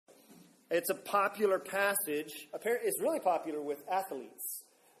It's a popular passage. Apparently, it's really popular with athletes,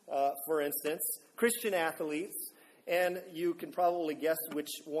 for instance, Christian athletes. And you can probably guess which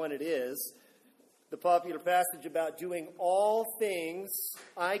one it is. The popular passage about doing all things.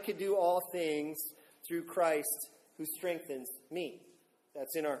 I can do all things through Christ who strengthens me.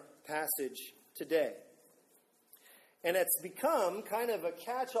 That's in our passage today. And it's become kind of a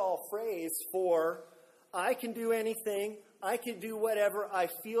catch-all phrase for I can do anything, I can do whatever I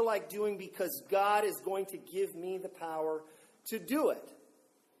feel like doing because God is going to give me the power to do it.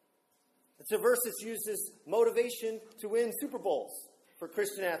 It's a verse that's used as motivation to win Super Bowls for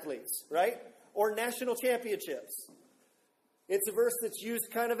Christian athletes, right? Or national championships. It's a verse that's used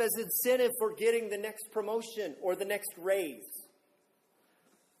kind of as incentive for getting the next promotion or the next raise.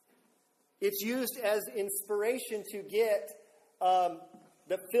 It's used as inspiration to get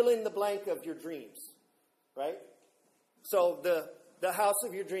the fill in the blank of your dreams, right? So the house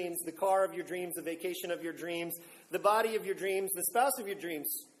of your dreams, the car of your dreams, the vacation of your dreams, the body of your dreams, the spouse of your dreams,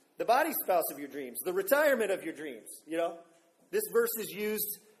 the body spouse of your dreams, the retirement of your dreams, you know. This verse is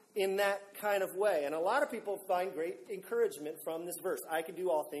used in that kind of way. And a lot of people find great encouragement from this verse. I can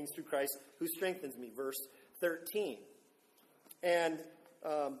do all things through Christ who strengthens me, verse 13. And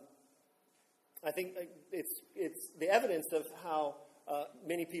I think it's the evidence of how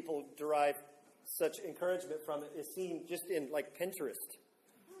many people derive such encouragement from it is seen just in like Pinterest,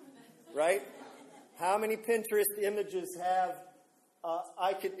 right? How many Pinterest images have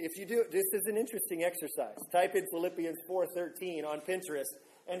if you do, this is an interesting exercise. Type in Philippians 4:13 on Pinterest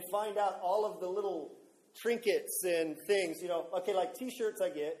and find out all of the little trinkets and things, you know. Okay, like T-shirts I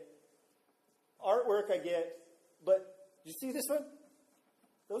get, artwork I get, but you see this one?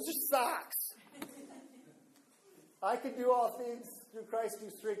 Those are socks. I can do all things through Christ who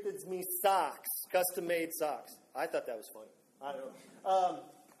strengthens me. Socks, custom-made socks. I thought that was funny. I don't know.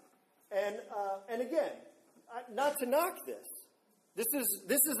 And again, not to knock this. This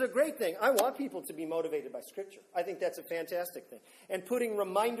is a great thing. I want people to be motivated by Scripture. I think that's a fantastic thing. And putting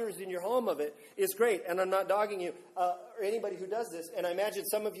reminders in your home of it is great. And I'm not dogging you or anybody who does this. And I imagine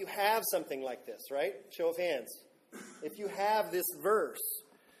some of you have something like this, right? Show of hands. If you have this verse.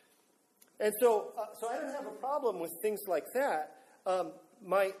 And so I don't have a problem with things like that.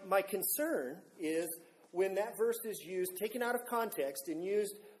 My concern is when that verse is used, taken out of context, and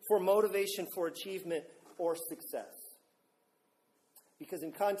used for motivation for achievement or success. Because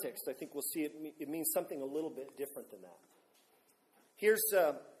in context, I think we'll see it means something a little bit different than that. Here's,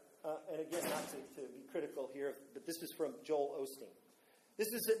 and again, not to be critical here, but this is from Joel Osteen. This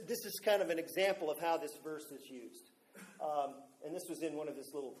is kind of an example of how this verse is used. And this was in one of his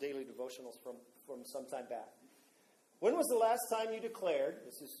little daily devotionals from some time back. When was the last time you declared,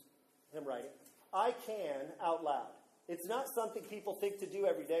 this is him writing, I can out loud? It's not something people think to do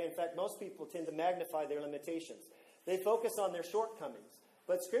every day. In fact, most people tend to magnify their limitations. They focus on their shortcomings.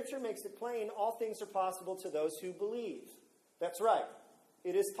 But Scripture makes it plain all things are possible to those who believe. That's right.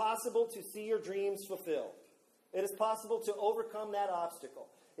 It is possible to see your dreams fulfilled. It is possible to overcome that obstacle.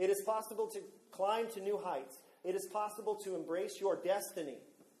 It is possible to climb to new heights. It is possible to embrace your destiny.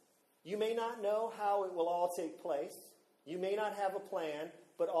 You may not know how it will all take place. You may not have a plan.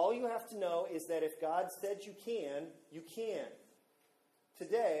 But all you have to know is that if God said you can, you can.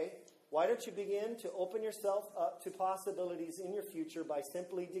 Today, why don't you begin to open yourself up to possibilities in your future by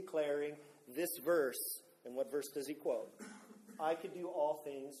simply declaring this verse. And what verse does he quote? I can do all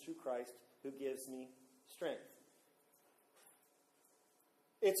things through Christ who gives me strength.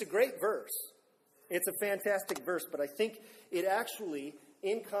 It's a great verse. It's a fantastic verse, but I think it actually,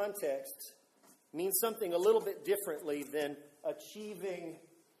 in context, means something a little bit differently than achieving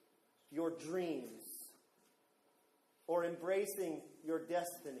your dreams or embracing your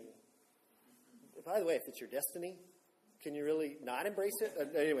destiny. By the way, if it's your destiny, can you really not embrace it?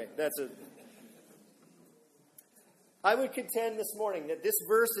 Anyway, I would contend this morning that this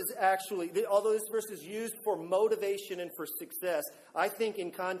verse is actually, although this verse is used for motivation and for success, I think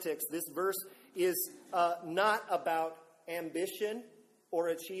in context this verse is not about ambition or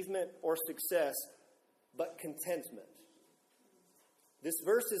achievement or success, but contentment. This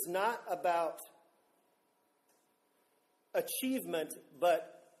verse is not about achievement,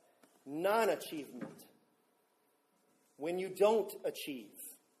 but non-achievement. When you don't achieve,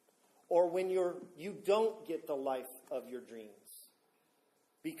 or when you don't get the life of your dreams,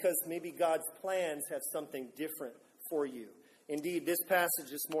 because maybe God's plans have something different for you. Indeed, this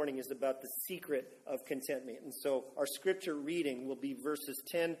passage this morning is about the secret of contentment. And so our scripture reading will be verses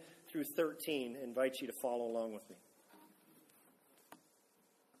 10 through 13. I invite you to follow along with me.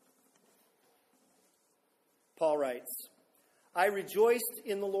 Paul writes, I rejoiced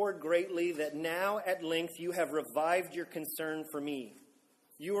in the Lord greatly that now at length you have revived your concern for me.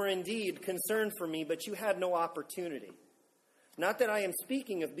 You were indeed concerned for me, but you had no opportunity. Not that I am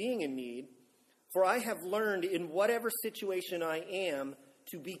speaking of being in need, for I have learned in whatever situation I am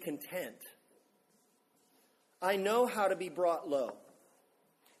to be content. I know how to be brought low,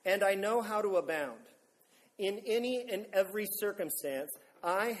 and I know how to abound. In any and every circumstance,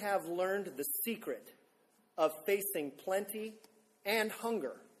 I have learned the secret of facing plenty and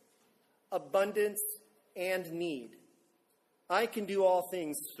hunger, abundance and need. I can do all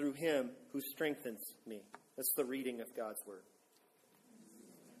things through him who strengthens me. That's the reading of God's word.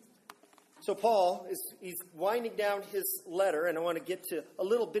 So Paul, he's winding down his letter, and I want to get to a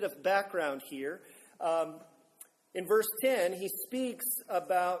little bit of background here. In verse 10, he speaks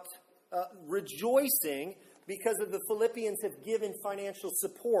about rejoicing because of the Philippians have given financial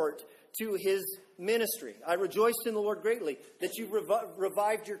support to his ministry. I rejoiced in the Lord greatly that you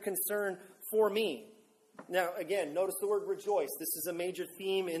revived your concern for me. Now, again, notice the word rejoice. This is a major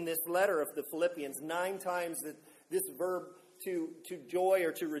theme in this letter of the Philippians. 9 times that this verb to joy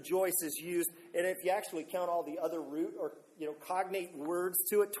or to rejoice is used. And if you actually count all the other root or cognate words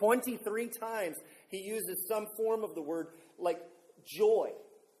to it, 23 times he uses some form of the word like joy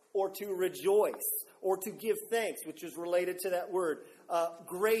or to rejoice or to give thanks, which is related to that word.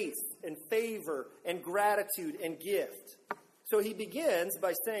 Grace and favor and gratitude and gift. So he begins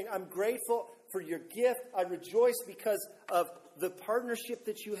by saying, I'm grateful for your gift. I rejoice because of the partnership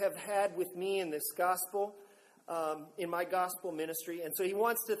that you have had with me in this gospel, in my gospel ministry. And so he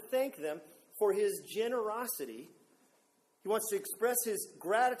wants to thank them for his generosity. He wants to express his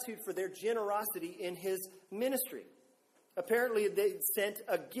gratitude for their generosity in his ministry. Apparently, they sent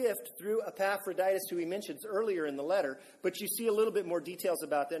a gift through Epaphroditus, who he mentions earlier in the letter, but you see a little bit more details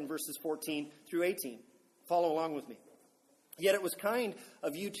about that in verses 14 through 18. Follow along with me. Yet it was kind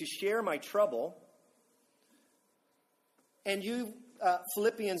of you to share my trouble, and you,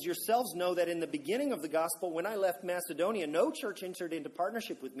 Philippians, yourselves know that in the beginning of the gospel, when I left Macedonia, no church entered into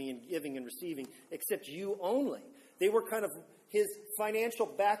partnership with me in giving and receiving, except you only. They were kind of his financial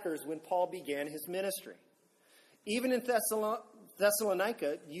backers when Paul began his ministry. Even in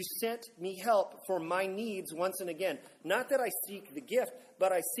Thessalonica, you sent me help for my needs once and again. Not that I seek the gift,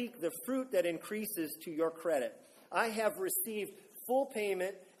 but I seek the fruit that increases to your credit. I have received full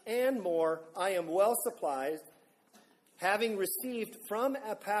payment and more. I am well supplied, having received from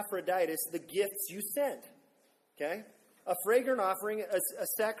Epaphroditus the gifts you sent. Okay? A fragrant offering, a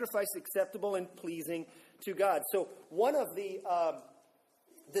sacrifice acceptable and pleasing to God. So one of the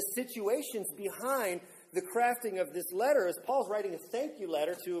situations behind the crafting of this letter is Paul's writing a thank you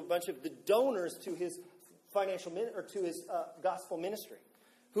letter to a bunch of the donors to his financial or to his gospel ministry,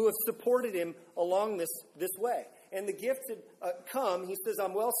 who have supported him along this way. And the gifts had come. He says,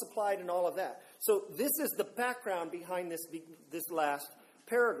 I'm well supplied and all of that. So this is the background behind this last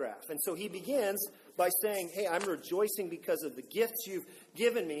paragraph. And so he begins by saying, hey, I'm rejoicing because of the gifts you've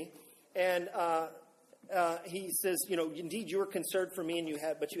given me. And he says, indeed you were concerned for me,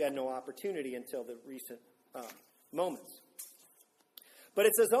 but you had no opportunity until the recent moments. But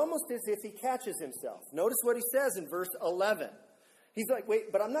it's almost as if he catches himself. Notice what he says in verse 11. He's like,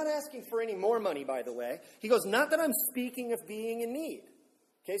 wait, but I'm not asking for any more money, by the way. He goes, not that I'm speaking of being in need.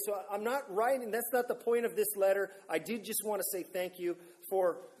 Okay, so I'm not writing, that's not the point of this letter. I did just want to say thank you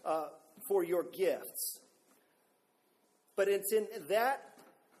for your gifts. But it's in that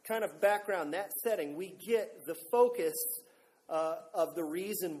kind of background, that setting, we get the focus of the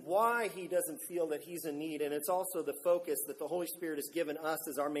reason why he doesn't feel that he's in need. And it's also the focus that the Holy Spirit has given us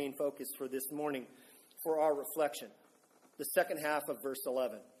as our main focus for this morning, for our reflection. The second half of verse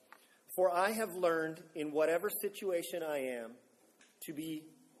 11. For I have learned in whatever situation I am to be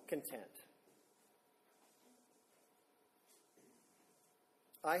content.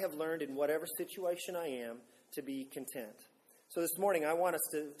 I have learned in whatever situation I am to be content. So this morning I want us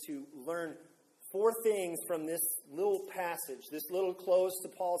to learn 4 things from this little passage, this little close to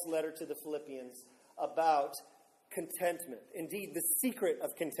Paul's letter to the Philippians about contentment. Indeed, the secret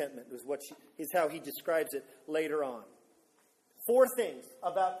of contentment is how he describes it later on. 4 things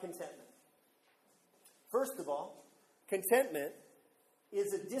about contentment. First of all, contentment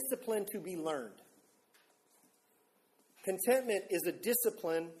is a discipline to be learned. Contentment is a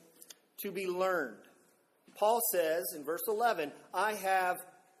discipline to be learned. Paul says in verse 11, I have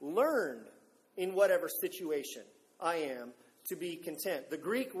learned in whatever situation I am to be content. The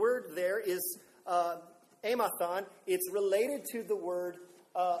Greek word there is amathon. It's related to the word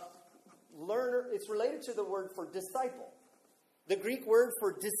learner. It's related to the word for disciple. The Greek word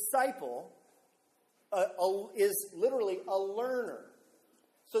for disciple is literally a learner.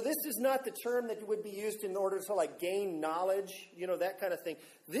 So this is not the term that would be used in order to like gain knowledge, that kind of thing.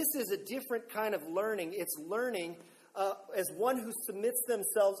 This is a different kind of learning. It's learning as one who submits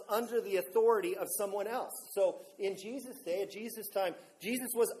themselves under the authority of someone else. So in Jesus' day, at Jesus' time, Jesus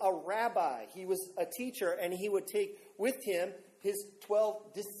was a rabbi. He was a teacher, and he would take with him his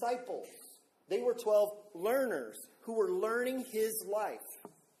 12 disciples. They were 12 learners who were learning his life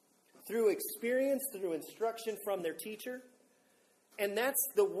through experience, through instruction from their teacher. And that's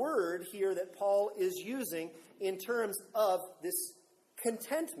the word here that Paul is using in terms of this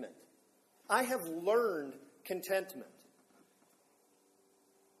contentment. I have learned contentment.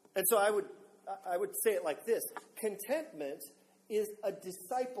 And so I would say it like this. Contentment is a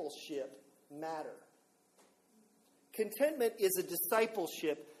discipleship matter. Contentment is a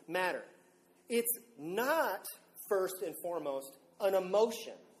discipleship matter. It's not, first and foremost, an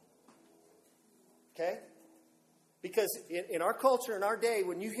emotion. Okay? Because in our culture, in our day,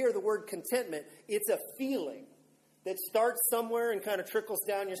 when you hear the word contentment, it's a feeling that starts somewhere and kind of trickles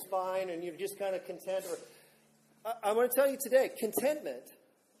down your spine and you're just kind of content. I want to tell you today, contentment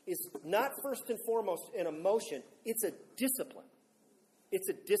is not first and foremost an emotion. It's a discipline. It's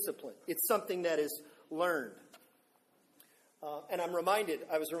a discipline. It's something that is learned. And I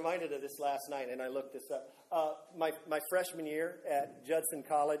was reminded of this last night, and I looked this up. My freshman year at Judson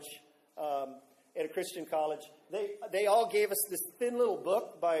College, at a Christian college, they all gave us this thin little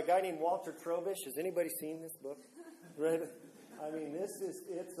book by a guy named Walter Trobisch. Has anybody seen this book? Right? I mean,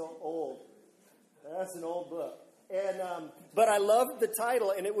 it's old. That's an old book. And but I loved the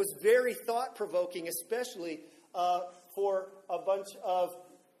title, and it was very thought-provoking, especially for a bunch of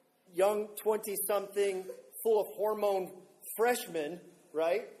young 20-something, full of hormone freshmen,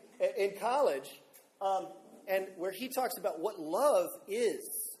 right, in college, and where he talks about what love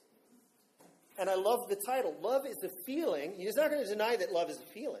is. And I love the title. Love is a feeling. He's not going to deny that love is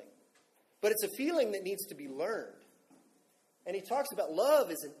a feeling, but it's a feeling that needs to be learned. And he talks about love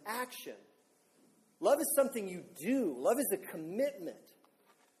as an action. Love is something you do. Love is a commitment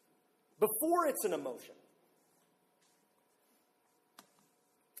before it's an emotion.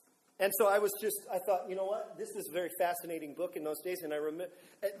 And so I thought, you know what? This was a very fascinating book in those days. And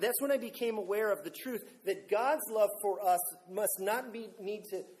that's when I became aware of the truth that God's love for us must not need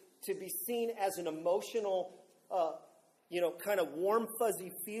to be seen as an emotional, kind of warm,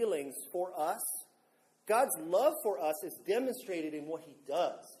 fuzzy feelings for us. God's love for us is demonstrated in what he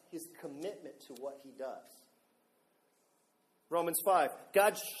does, his commitment to what he does. Romans 5,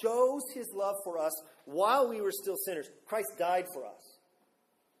 God shows his love for us while we were still sinners. Christ died for us.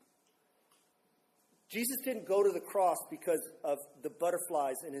 Jesus didn't go to the cross because of the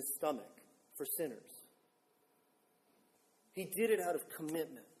butterflies in his stomach for sinners. He did it out of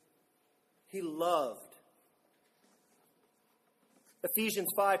commitment. He loved. Ephesians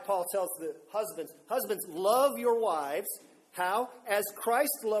 5, Paul tells the husbands, love your wives. How? As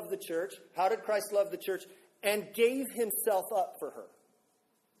Christ loved the church. How did Christ love the church? And gave himself up for her.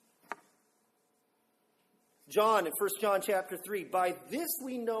 John, in 1 John chapter 3, by this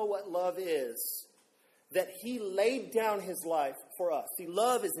we know what love is, that he laid down his life for us. See,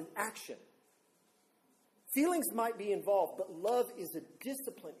 love is an action. Feelings might be involved, but love is a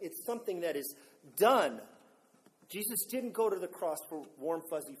discipline. It's something that is done. Jesus didn't go to the cross for warm,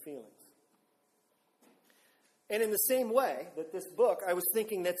 fuzzy feelings. And in the same way that this book, I was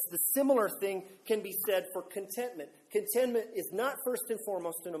thinking that the similar thing can be said for contentment. Contentment is not first and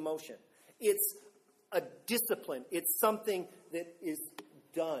foremost an emotion. It's a discipline. It's something that is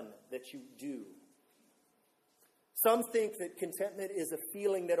done, that you do. Some think that contentment is a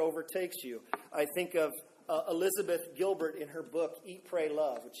feeling that overtakes you. I think of Elizabeth Gilbert in her book, Eat, Pray,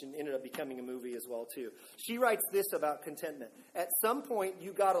 Love, which ended up becoming a movie as well, too. She writes this about contentment. At some point,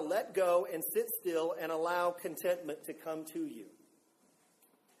 you got to let go and sit still and allow contentment to come to you.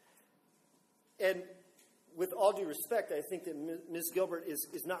 And with all due respect, I think that Ms. Gilbert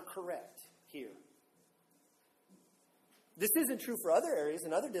is not correct here. This isn't true for other areas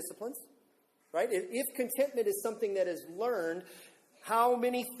and other disciplines. Right? If contentment is something that is learned, how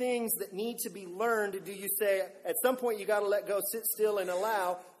many things that need to be learned do you say, at some point you got to let go, sit still, and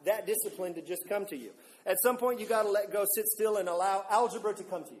allow that discipline to just come to you? At some point you got to let go, sit still, and allow algebra to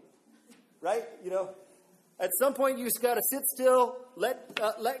come to you. Right? At some point you just got to sit still,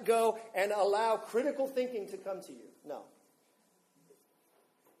 let go, and allow critical thinking to come to you. No.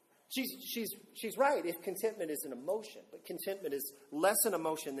 She's right if contentment is an emotion, but contentment is less an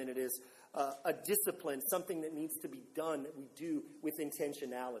emotion than it is a discipline, something that needs to be done that we do with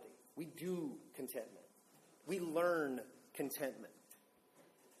intentionality. We do contentment. We learn contentment.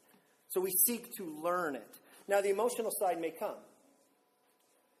 So we seek to learn it. Now, the emotional side may come.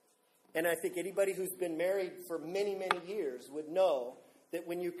 And I think anybody who's been married for many, many years would know that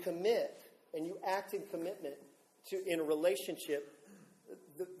when you commit and you act in commitment in a relationship,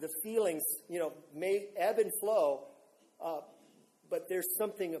 the feelings, may ebb and flow, but there's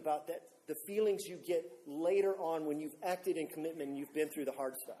something about that. The feelings you get later on when you've acted in commitment and you've been through the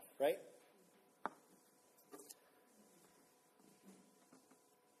hard stuff, right?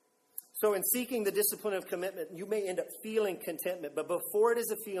 So in seeking the discipline of commitment, you may end up feeling contentment. But before it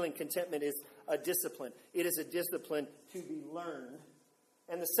is a feeling, contentment is a discipline. It is a discipline to be learned.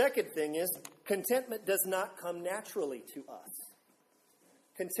 And the second thing is, contentment does not come naturally to us.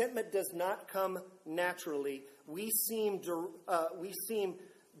 Contentment does not come naturally. We seem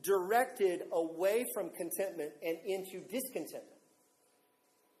directed away from contentment and into discontentment.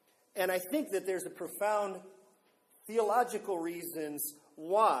 And I think that there's a profound theological reasons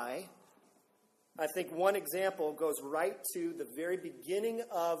why. I think one example goes right to the very beginning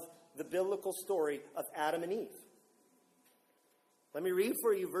of the biblical story of Adam and Eve. Let me read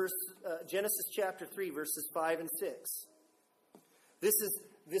for you Genesis chapter 3, verses 5 and 6. This is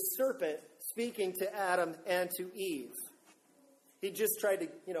the serpent speaking to Adam and to Eve. He just tried to,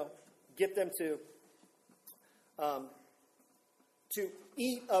 get them to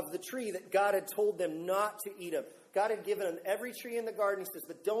eat of the tree that God had told them not to eat of. God had given them every tree in the garden. He says,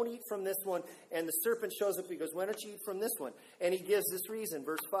 but don't eat from this one. And the serpent shows up. He goes, why don't you eat from this one? And he gives this reason,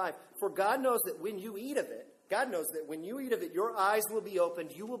 verse 5. For God knows that when you eat of it, your eyes will be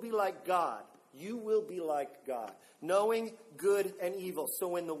opened. You will be like God. You will be like God, knowing good and evil. So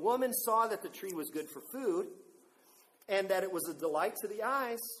when the woman saw that the tree was good for food, and that it was a delight to the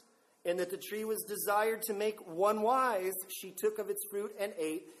eyes, and that the tree was desired to make one wise, she took of its fruit and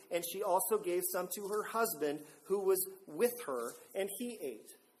ate, and she also gave some to her husband who was with her, and he ate.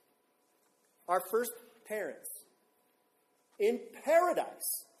 Our first parents, in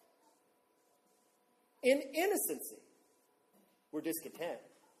paradise, in innocency, were discontent.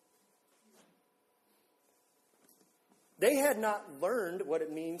 They had not learned what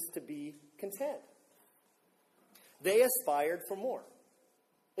it means to be content. They aspired for more.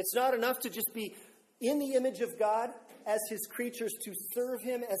 It's not enough to just be in the image of God as his creatures, to serve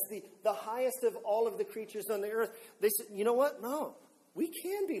him as the highest of all of the creatures on the earth. They said, you know what? No, we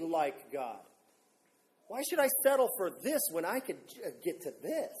can be like God. Why should I settle for this when I could get to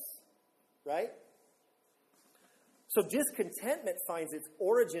this? Right? So discontentment finds its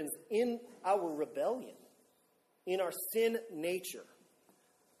origins in our rebellion, in our sin nature.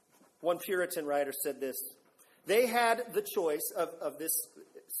 One Puritan writer said this. They had the choice of this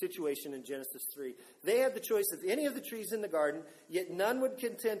situation in Genesis 3. They had the choice of any of the trees in the garden, yet none would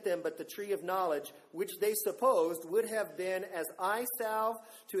content them but the tree of knowledge, which they supposed would have been as eye salve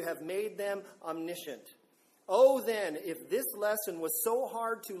to have made them omniscient. Oh, then, if this lesson was so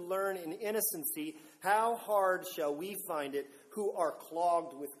hard to learn in innocency, how hard shall we find it who are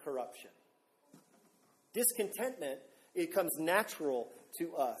clogged with corruption? Discontentment, it comes natural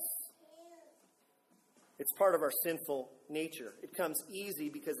to us. It's part of our sinful nature. It comes easy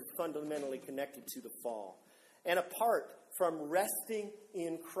because it's fundamentally connected to the fall. And apart from resting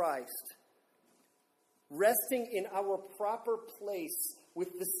in Christ, resting in our proper place with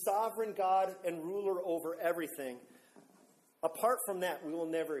the sovereign God and ruler over everything, apart from that, we will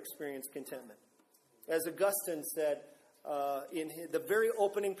never experience contentment. As Augustine said in the very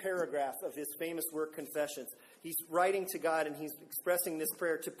opening paragraph of his famous work, Confessions, he's writing to God and he's expressing this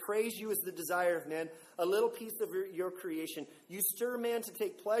prayer. To praise you is the desire of men, a little piece of your creation. You stir man to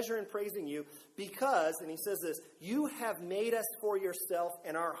take pleasure in praising you because, and he says this, you have made us for yourself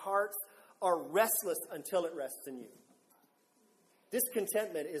and our hearts are restless until it rests in you.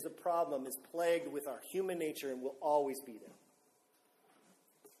 Discontentment is a problem, is plagued with our human nature and will always be there.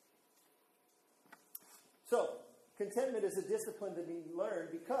 So, contentment is a discipline to be learned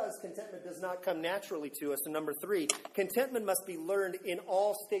because contentment does not come naturally to us. And number 3, contentment must be learned in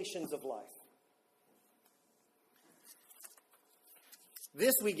all stations of life.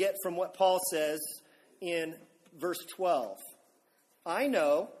 This we get from what Paul says in verse 12. I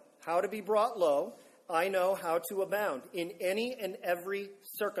know how to be brought low. I know how to abound in any and every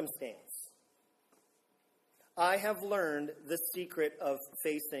circumstance. I have learned the secret of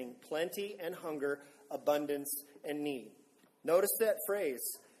facing plenty and hunger, abundance and need. Notice that phrase,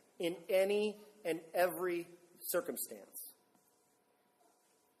 in any and every circumstance.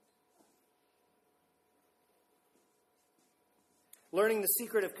 Learning the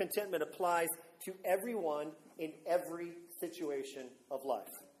secret of contentment applies to everyone in every situation of life.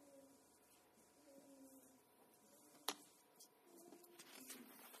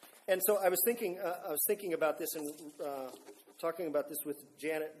 And so I was thinking about this and talking about this with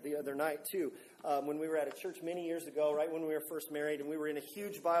Janet the other night too, when we were at a church many years ago, right when we were first married, and we were in a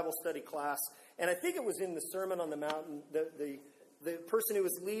huge Bible study class. And I think it was in the Sermon on the Mountain. The person who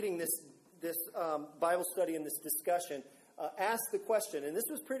was leading this Bible study and this discussion asked the question, and this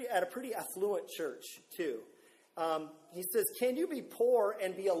was at a pretty affluent church too. He says, "Can you be poor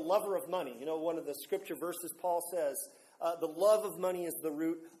and be a lover of money?" You know, one of the scripture verses, Paul says, the love of money is the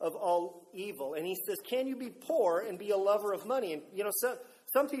root of all evil. And he says, "Can you be poor and be a lover of money?" And, you know,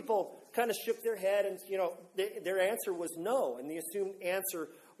 some people kind of shook their head and, you know, their answer was no. And the assumed answer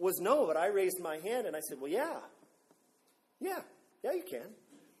was no. But I raised my hand and I said, well, yeah, you can.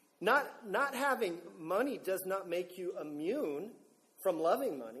 Not having money does not make you immune from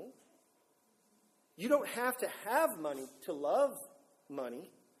loving money. You don't have to have money to love money.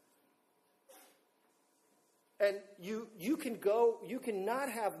 And you can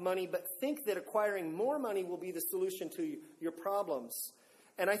not have money, but think that acquiring more money will be the solution to your problems.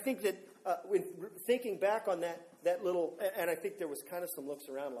 And I think that when thinking back on that little, and I think there was kind of some looks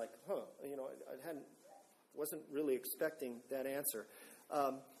around like, you know, I wasn't really expecting that answer.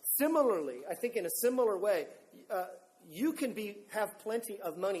 Similarly, I think in a similar way, you can have plenty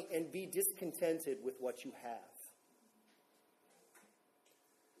of money and be discontented with what you have.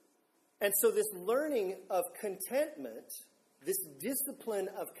 And so this learning of contentment, this discipline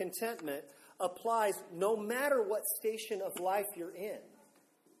of contentment, applies no matter what station of life you're in.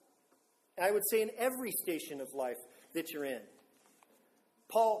 I would say in every station of life that you're in.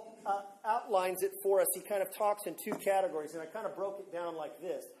 Paul outlines it for us. He kind of talks in two categories, and I kind of broke it down like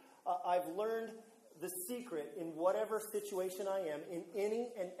this. I've learned the secret in whatever situation I am, in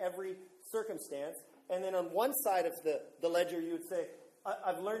any and every circumstance. And then on one side of the ledger, you would say,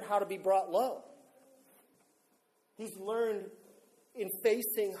 I've learned how to be brought low. He's learned in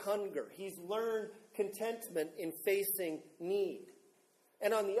facing hunger. He's learned contentment in facing need.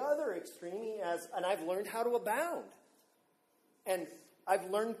 And on the other extreme, and I've learned how to abound. And I've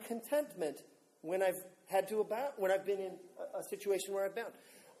learned contentment when I've had to abound, when I've been in a situation where I've bound.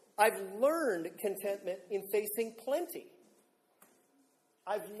 I've learned contentment in facing plenty.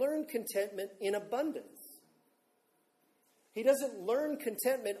 I've learned contentment in abundance. He doesn't learn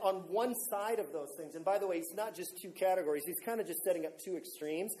contentment on one side of those things. And by the way, he's not just two categories. He's kind of just setting up two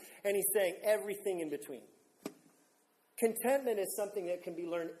extremes. And he's saying everything in between. Contentment is something that can be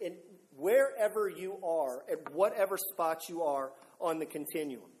learned in wherever you are, at whatever spot you are on the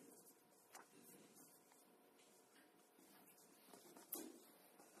continuum.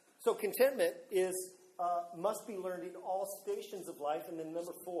 So contentment must be learned in all stations of life. And then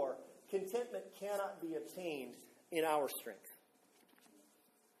number 4, contentment cannot be obtained in our strength.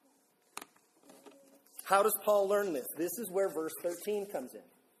 How does Paul learn this? This is where verse 13 comes in.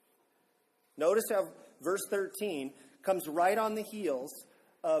 Notice how verse 13 comes right on the heels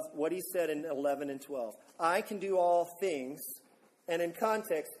of what he said in 11 and 12. I can do all things, and in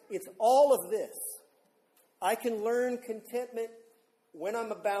context, it's all of this. I can learn contentment when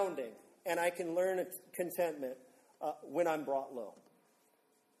I'm abounding, and I can learn contentment when I'm brought low.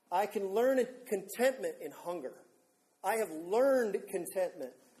 I can learn contentment in hunger. I have learned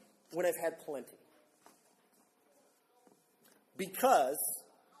contentment when I've had plenty. Because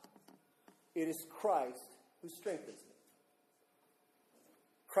it is Christ who strengthens me.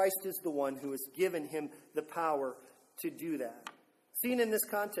 Christ is the one who has given him the power to do that. Seen in this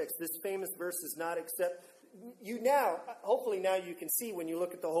context, this famous verse is not except... hopefully now you can see when you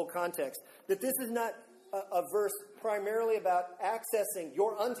look at the whole context, that this is not a verse primarily about accessing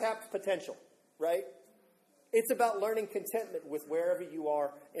your untapped potential, right? It's about learning contentment with wherever you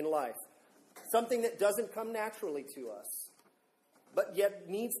are in life. Something that doesn't come naturally to us, but yet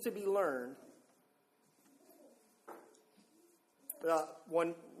needs to be learned.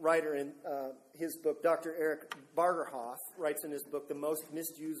 One writer in his book, Dr. Eric Bargerhoff, writes in his book, The Most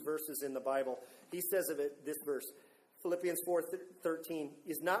Misused Verses in the Bible. He says of it, this verse, Philippians 4:13,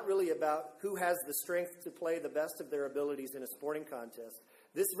 is not really about who has the strength to play the best of their abilities in a sporting contest.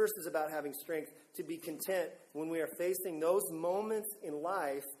 This verse is about having strength to be content when we are facing those moments in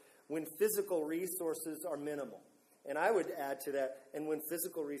life when physical resources are minimal. And I would add to that, and when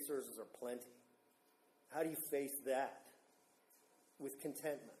physical resources are plenty. How do you face that? With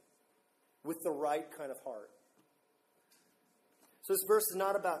contentment. With the right kind of heart. So this verse is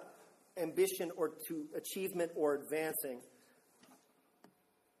not about ambition or to achievement or advancing.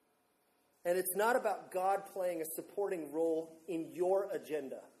 And it's not about God playing a supporting role in your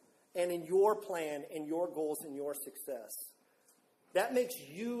agenda and in your plan and your goals and your success. That makes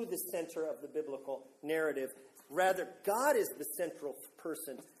you the center of the biblical narrative. Rather, God is the central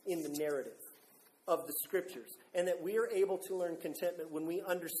person in the narrative of the Scriptures, and that we are able to learn contentment when we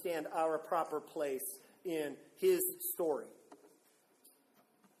understand our proper place in His story.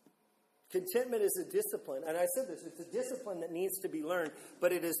 Contentment is a discipline, and I said this, it's a discipline that needs to be learned,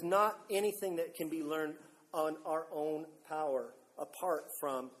 but it is not anything that can be learned on our own power apart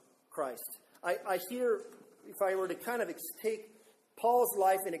from Christ. I hear, if I were to kind of take Paul's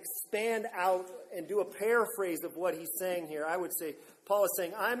life and expand out and do a paraphrase of what he's saying here, I would say, Paul is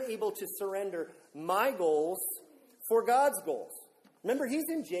saying, I'm able to surrender my goals for God's goals. Remember, he's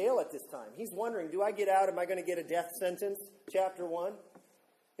in jail at this time. He's wondering, do I get out? Am I going to get a death sentence? Chapter 1.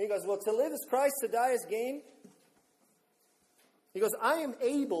 He goes, well, to live is Christ, to die is gain. He goes, I am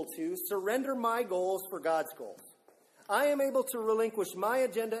able to surrender my goals for God's goals. I am able to relinquish my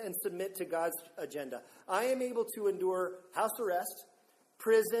agenda and submit to God's agenda. I am able to endure house arrest,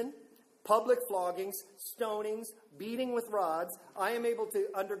 prison, public floggings, stonings, beating with rods. I am able to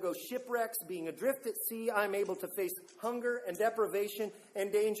undergo shipwrecks, being adrift at sea. I am able to face hunger and deprivation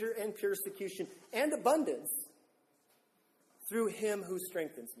and danger and persecution and abundance through Him who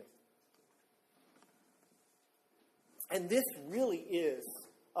strengthens me. And this really is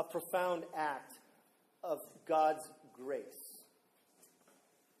a profound act of God's grace.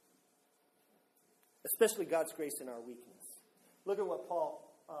 Especially God's grace in our weakness. Look at what Paul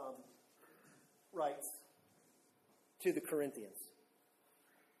writes to the Corinthians.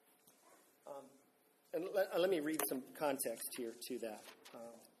 And let me read some context here to that.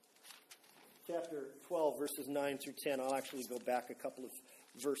 Chapter 12, verses 9 through 10. I'll actually go back a couple of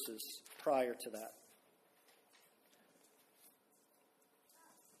verses prior to that.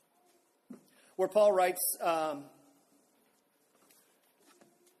 Where Paul writes, I'll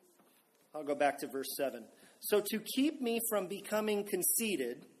go back to verse 7. So to keep me from becoming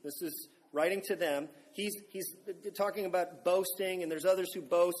conceited, this is writing to them, he's talking about boasting, and there's others who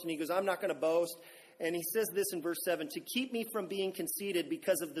boast, and he goes, I'm not going to boast. And he says this in verse 7, to keep me from being conceited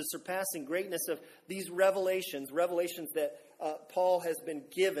because of the surpassing greatness of these revelations that Paul has been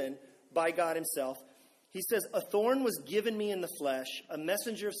given by God himself. He says, a thorn was given me in the flesh, a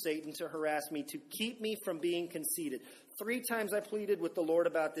messenger of Satan to harass me, to keep me from being conceited. 3 times I pleaded with the Lord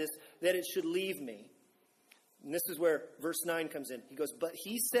about this, that it should leave me. And this is where verse 9 comes in. He goes, but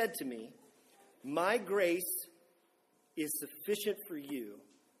he said to me, my grace is sufficient for you.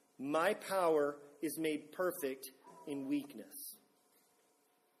 My power is made perfect in weakness.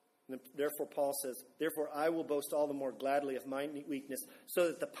 And therefore, Paul says, therefore I will boast all the more gladly of my weakness, so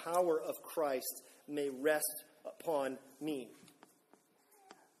that the power of Christ may rest upon me.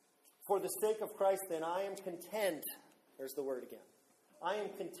 For the sake of Christ, then, I am content. There's the word again. I am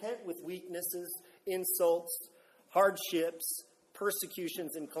content with weaknesses, insults, hardships,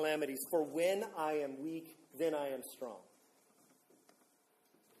 persecutions, and calamities. For when I am weak, then I am strong.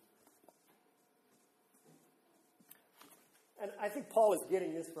 And I think Paul is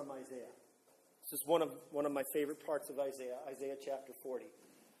getting this from Isaiah. This is one of my favorite parts of Isaiah, Isaiah chapter 40,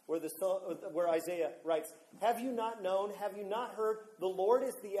 where Isaiah writes, have you not known, have you not heard, the Lord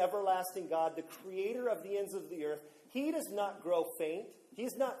is the everlasting God, the creator of the ends of the earth. He does not grow faint. He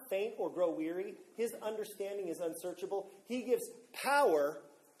is not faint or grow weary. His understanding is unsearchable. He gives power,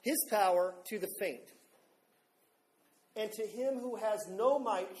 his power, to the faint. And to him who has no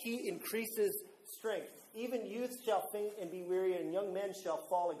might, he increases strength. Even youths shall faint and be weary, and young men shall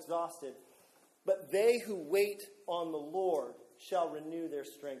fall exhausted. But they who wait on the Lord shall renew their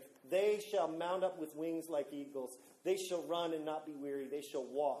strength. They shall mount up with wings like eagles. They shall run and not be weary. They shall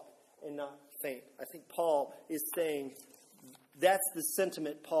walk and not faint. I think Paul is saying, that's the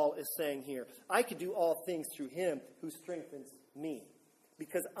sentiment Paul is saying here. I could do all things through him who strengthens me.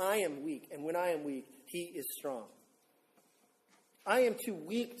 Because I am weak, and when I am weak, he is strong. I am too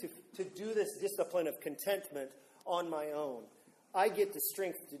weak to do this discipline of contentment on my own. I get the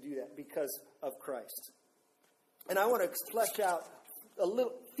strength to do that because of Christ. And I want to flesh out a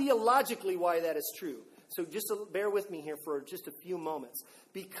little theologically why that is true. So just bear with me here for just a few moments.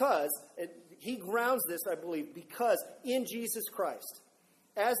 Because, he grounds this, I believe, because in Jesus Christ,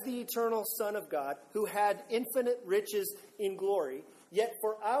 as the eternal Son of God, who had infinite riches in glory, yet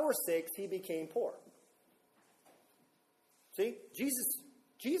for our sakes he became poor. See,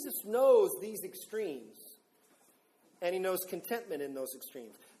 Jesus knows these extremes, and he knows contentment in those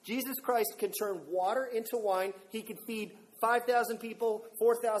extremes. Jesus Christ can turn water into wine. He can feed 5,000 people,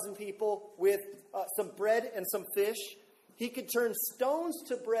 4,000 people with some bread and some fish. He could turn stones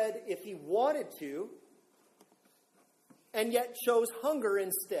to bread if he wanted to, and yet chose hunger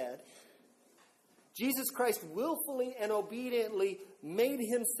instead. Jesus Christ willfully and obediently made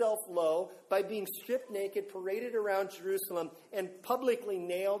himself low by being stripped naked, paraded around Jerusalem, and publicly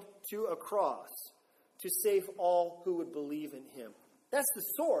nailed to a cross to save all who would believe in him. That's the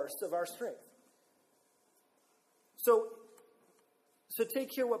source of our strength. So take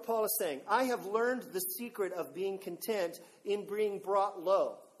here what Paul is saying. I have learned the secret of being content in being brought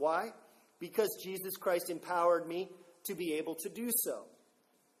low. Why? Because Jesus Christ empowered me to be able to do so.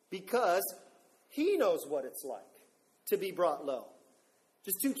 Because he knows what it's like to be brought low.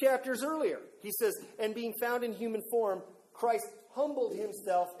 Just 2 chapters earlier, he says, and being found in human form, Christ humbled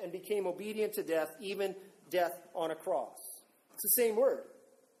himself and became obedient to death, even death on a cross. It's the same word.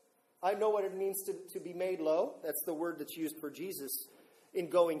 I know what it means to be made low. That's the word that's used for Jesus in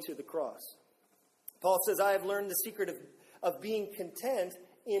going to the cross. Paul says, I have learned the secret of being content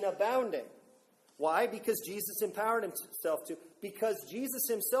in abounding. Why? Because Jesus empowered himself to. Because Jesus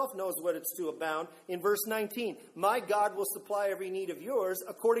himself knows what it's to abound. In verse 19, my God will supply every need of yours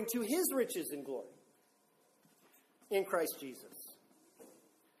according to his riches and glory in Christ Jesus.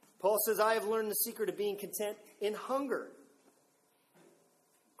 Paul says, I have learned the secret of being content in hunger.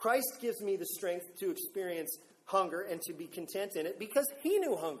 Christ gives me the strength to experience hunger and to be content in it because he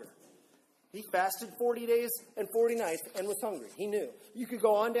knew hunger. He fasted 40 days and 40 nights and was hungry. He knew. You could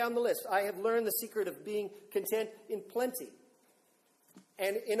go on down the list. I have learned the secret of being content in plenty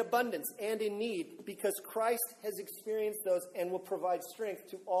and in abundance and in need because Christ has experienced those and will provide strength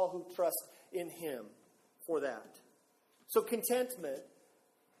to all who trust in him for that. So contentment,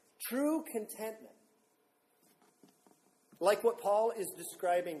 true contentment, like what Paul is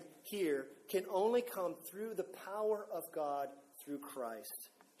describing here, can only come through the power of God through Christ.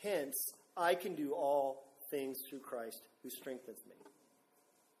 Hence, I can do all things through Christ who strengthens me.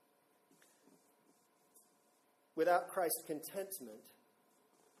 Without Christ's contentment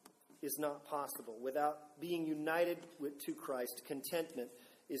is not possible. Without being united to Christ, contentment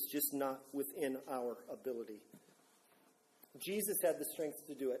is just not within our ability. Jesus had the strength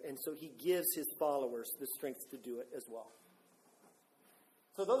to do it, and so he gives his followers the strength to do it as well.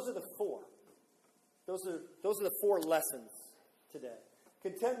 So those are the 4. Those are the 4 lessons today.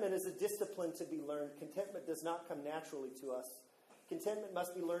 Contentment is a discipline to be learned. Contentment does not come naturally to us. Contentment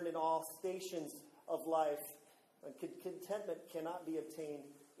must be learned in all stations of life. And contentment cannot be obtained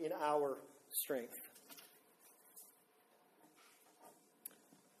in our strength.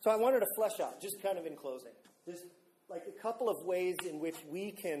 So I wanted to flesh out, just kind of in closing, just like a couple of ways in which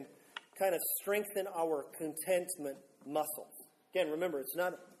we can kind of strengthen our contentment muscles. Again, remember,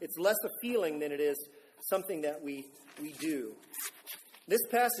 it's less a feeling than it is something that we do. This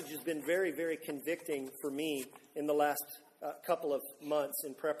passage has been very, very convicting for me in the last couple of months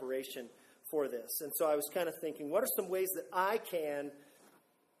in preparation for this. And so I was kind of thinking, what are some ways that I can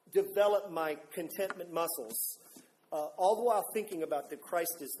develop my contentment muscles, all the while thinking about that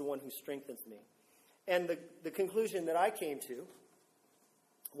Christ is the one who strengthens me? And the conclusion that I came to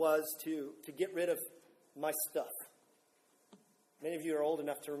was to get rid of my stuff. Many of you are old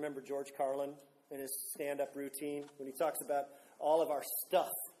enough to remember George Carlin in his stand-up routine when he talks about all of our stuff.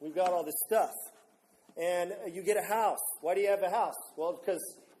 We've got all this stuff. And you get a house. Why do you have a house? Well, because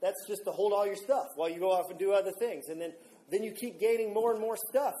that's just to hold all your stuff while you go off and do other things. And then you keep gaining more and more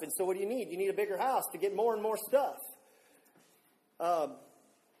stuff. And so what do you need? You need a bigger house to get more and more stuff.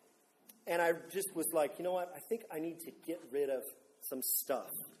 And I just was like, you know what? I think I need to get rid of some stuff.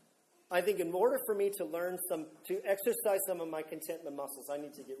 I think in order for me to to exercise some of my contentment muscles, I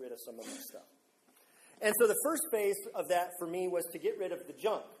need to get rid of some of my stuff. And so the first phase of that for me was to get rid of the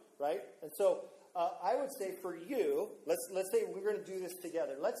junk, right? And so I would say for you, let's say we're going to do this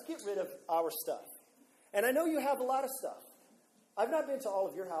together. Let's get rid of our stuff. And I know you have a lot of stuff. I've not been to all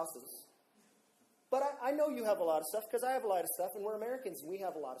of your houses. But I know you have a lot of stuff because I have a lot of stuff, and we're Americans, and we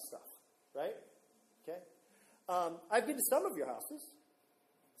have a lot of stuff, right? Okay? I've been to some of your houses,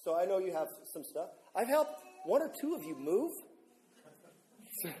 so I know you have some stuff. I've helped 1 or 2 of you move.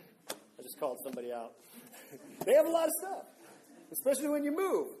 I just called somebody out. They have a lot of stuff, especially when you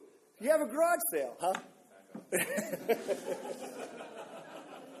move. You have a garage sale, huh?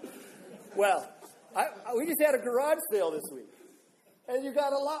 Well, we just had a garage sale this week. And you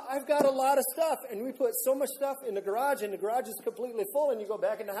got a lot. I've got a lot of stuff, and we put so much stuff in the garage, and the garage is completely full, and you go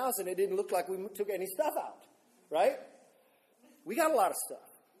back in the house, and it didn't look like we took any stuff out, right? We got a lot of stuff.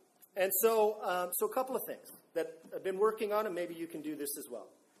 And so a couple of things that I've been working on, and maybe you can do this as well.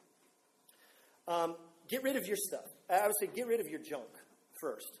 Get rid of your stuff. I would say get rid of your junk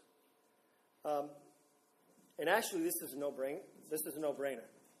first. And actually, this is a no-brainer.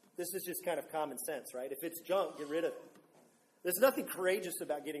 This is just kind of common sense, right? If it's junk, get rid of it. There's nothing courageous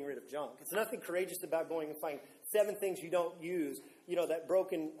about getting rid of junk. It's nothing courageous about going and finding 7 things you don't use. You know, that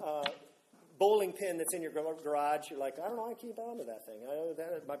broken bowling pin that's in your garage. You're like, I don't know, I keep on to that thing. I know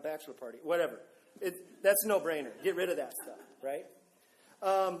that at my bachelor party. Whatever. That's a no-brainer. Get rid of that stuff, right?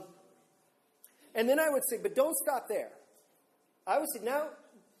 And then I would say, but don't stop there. I would say, now,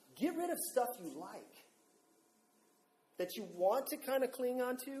 get rid of stuff you like. That you want to kind of cling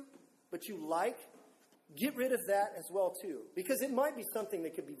on to, but you like. Get rid of that as well, too. Because it might be something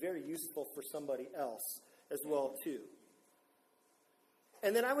that could be very useful for somebody else as well, too.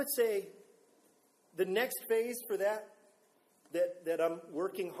 And then I would say the next phase for that I'm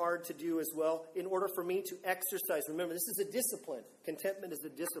working hard to do as well, in order for me to exercise. Remember, this is a discipline. Contentment is a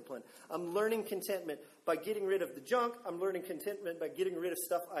discipline. I'm learning contentment by getting rid of the junk. I'm learning contentment by getting rid of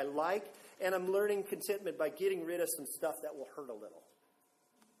stuff I like. And I'm learning contentment by getting rid of some stuff that will hurt a little.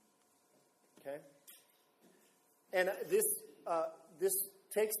 Okay? And this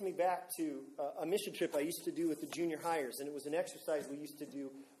takes me back to a mission trip I used to do with the junior hires, and it was an exercise we used to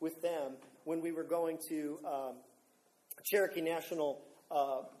do with them when we were going to Cherokee National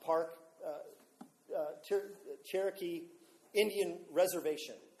Park, Cherokee Indian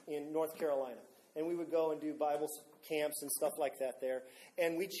Reservation in North Carolina. And we would go and do Bible camps and stuff like that there.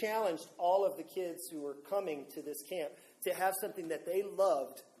 And we challenged all of the kids who were coming to this camp to have something that they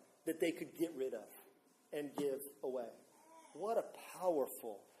loved that they could get rid of and give away. What a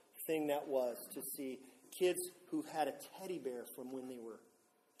powerful thing that was to see kids who had a teddy bear from when they were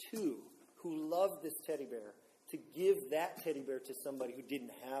 2, who loved this teddy bear, to give that teddy bear to somebody who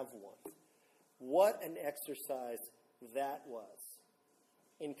didn't have one. What an exercise that was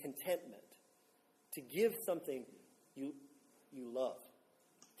in contentment. To give something you love.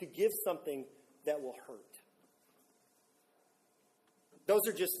 To give something that will hurt. Those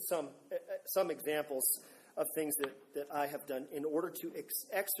are just some examples of things that I have done in order to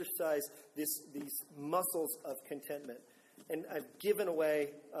exercise these muscles of contentment. And I've given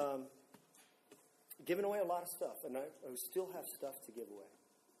away a lot of stuff, and I still have stuff to give away.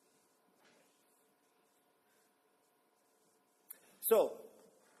 So,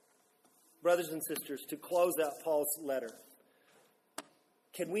 brothers and sisters, to close out Paul's letter,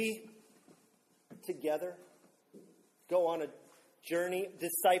 can we together go on a journey,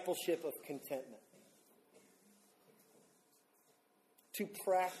 discipleship of contentment? To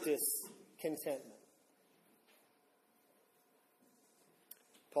practice contentment.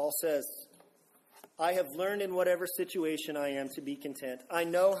 Paul says, I have learned in whatever situation I am to be content. I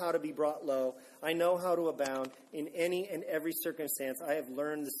know how to be brought low. I know how to abound in any and every circumstance. I have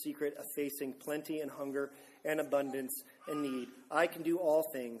learned the secret of facing plenty and hunger and abundance and need. I can do all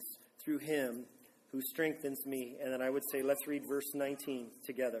things through him who strengthens me. And then I would say, let's read verse 19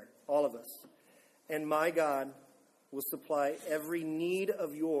 together, all of us. And my God will supply every need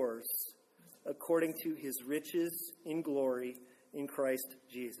of yours according to his riches in glory in Christ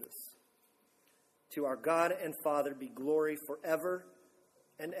Jesus. To our God and Father be glory forever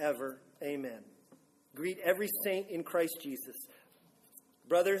and ever. Amen. Greet every saint in Christ Jesus.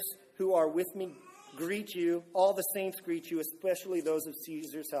 Brothers who are with me greet you. All the saints greet you, especially those of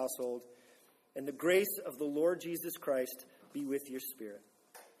Caesar's household. And the grace of the Lord Jesus Christ be with your spirit.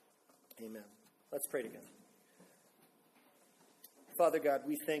 Amen. Let's pray together. Father God,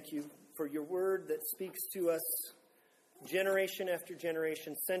 we thank you for your word that speaks to us generation after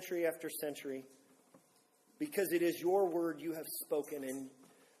generation, century after century, because it is your word you have spoken, and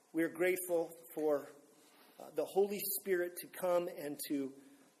we're grateful for the Holy Spirit to come and to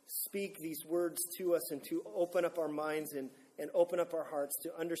speak these words to us and to open up our minds and open up our hearts to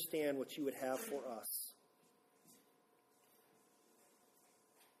understand what you would have for us.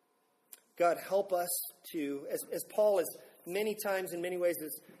 God, help us to, as Paul has many times in many ways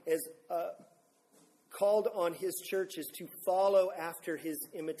has called on his churches to follow after his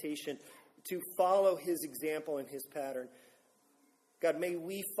imitation, to follow his example and his pattern. God, may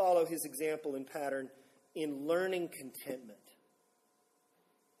we follow his example and pattern in learning contentment.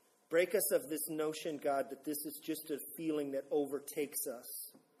 Break us of this notion, God, that this is just a feeling that overtakes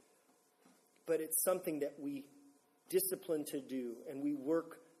us. But it's something that we discipline to do and we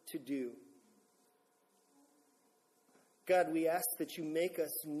work to do. God, we ask that you make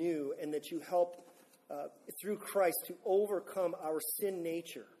us new and that you help, through Christ, to overcome our sin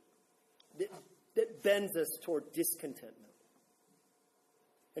nature that bends us toward discontentment.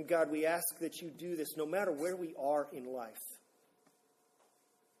 And God, we ask that you do this no matter where we are in life.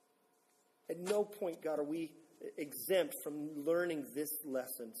 At no point, God, are we exempt from learning this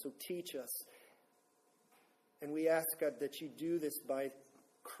lesson. So teach us. And we ask, God, that you do this by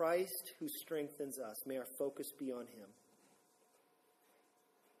Christ who strengthens us. May our focus be on him.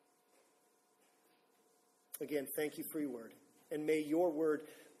 Again, thank you for your word. And may your word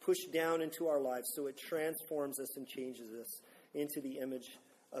push down into our lives so it transforms us and changes us into the image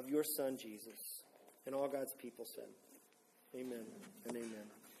of your Son, Jesus. And all God's people said, amen and amen.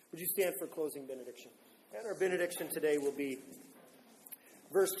 Would you stand for closing benediction? And our benediction today will be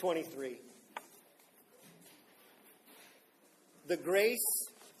verse 23. The grace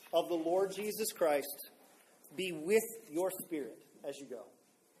of the Lord Jesus Christ be with your spirit as you go.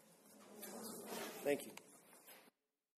 Thank you.